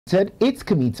reiterated its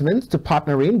commitment to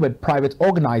partnering with private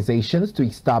organizations to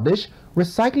establish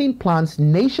recycling plants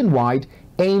nationwide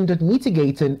aimed at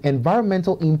mitigating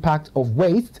environmental impact of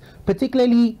waste,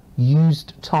 particularly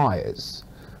used tires.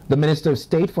 The Minister of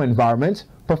State for Environment,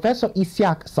 Professor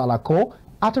Iziak Salako,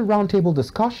 at a roundtable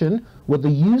discussion with the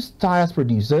Used Tires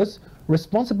Producers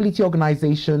Responsibility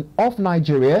Organization of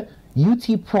Nigeria,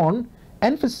 UT-PRON,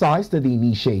 emphasized that the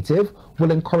initiative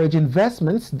will encourage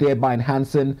investments, thereby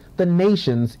enhancing the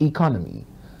nation's economy.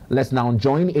 Let's now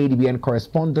join ADBN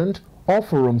correspondent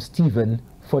Oforum Stephen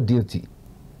for duty.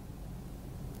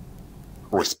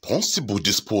 Responsible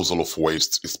disposal of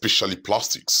waste, especially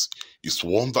plastics, is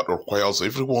one that requires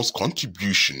everyone's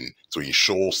contribution to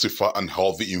ensure safer and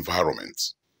healthy environment.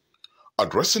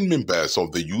 Addressing members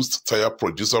of the Used Tire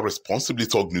Producer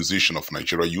Responsibility Organization of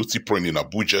Nigeria, UT-PRON in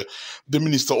Abuja, the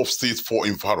Minister of State for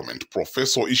Environment,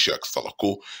 Professor Iziak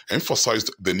Salako,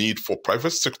 emphasized the need for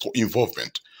private sector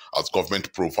involvement as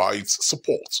government provides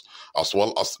support, as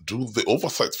well as do the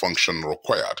oversight function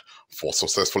required for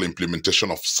successful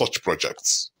implementation of such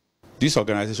projects. This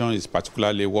organization is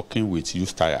particularly working with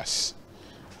used tires.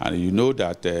 And you know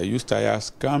that used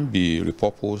tires can be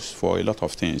repurposed for a lot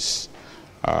of things.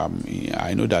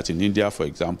 I know that in India, for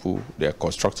example, they're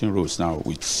constructing roads now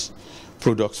with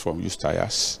products from used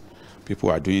tires. People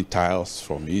are doing tiles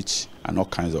from it and all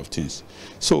kinds of things.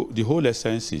 So the whole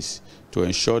essence is to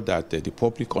ensure that the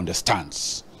public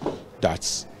understands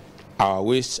that our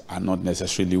wastes are not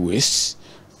necessarily wastes,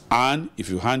 and if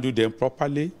you handle them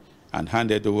properly and hand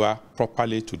it over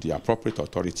properly to the appropriate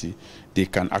authority, they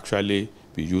can actually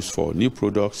be used for new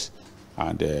products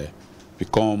and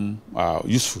become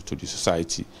useful to the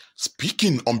society.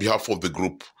 Speaking on behalf of the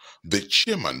group, the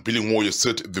chairman, Billy Moyo,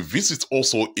 said the visit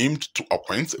also aimed to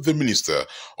acquaint the minister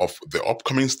of the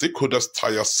upcoming Stakeholders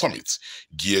Tire Summit,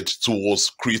 geared towards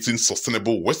creating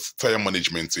sustainable waste tire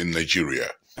management in Nigeria.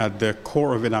 At the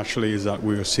core of it actually is that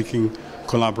we are seeking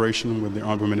collaboration with the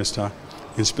Honorable Minister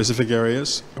in specific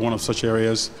areas. One of such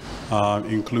areas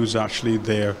includes actually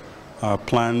their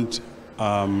planned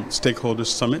Stakeholders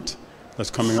Summit that's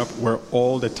coming up, where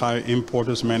all the tire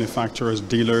importers, manufacturers,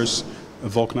 dealers,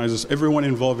 vulcanizers, everyone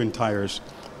involved in tires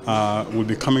will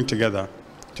be coming together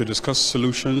to discuss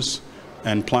solutions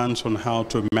and plans on how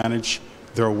to manage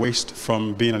their waste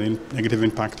from being a negative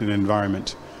impact in the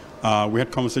environment. We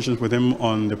had conversations with him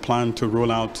on the plan to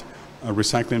roll out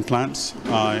recycling plants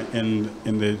in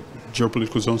the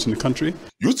geopolitical zones in the country.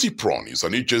 UT-PRON is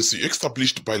an agency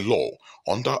established by law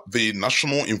under the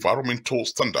National Environmental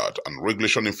Standard and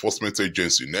Regulation Enforcement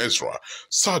Agency, NESRA,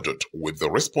 charged with the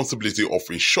responsibility of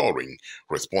ensuring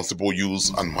responsible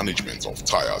use and management of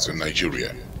tires in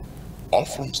Nigeria.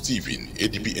 Off from Stephen,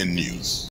 ADBN News.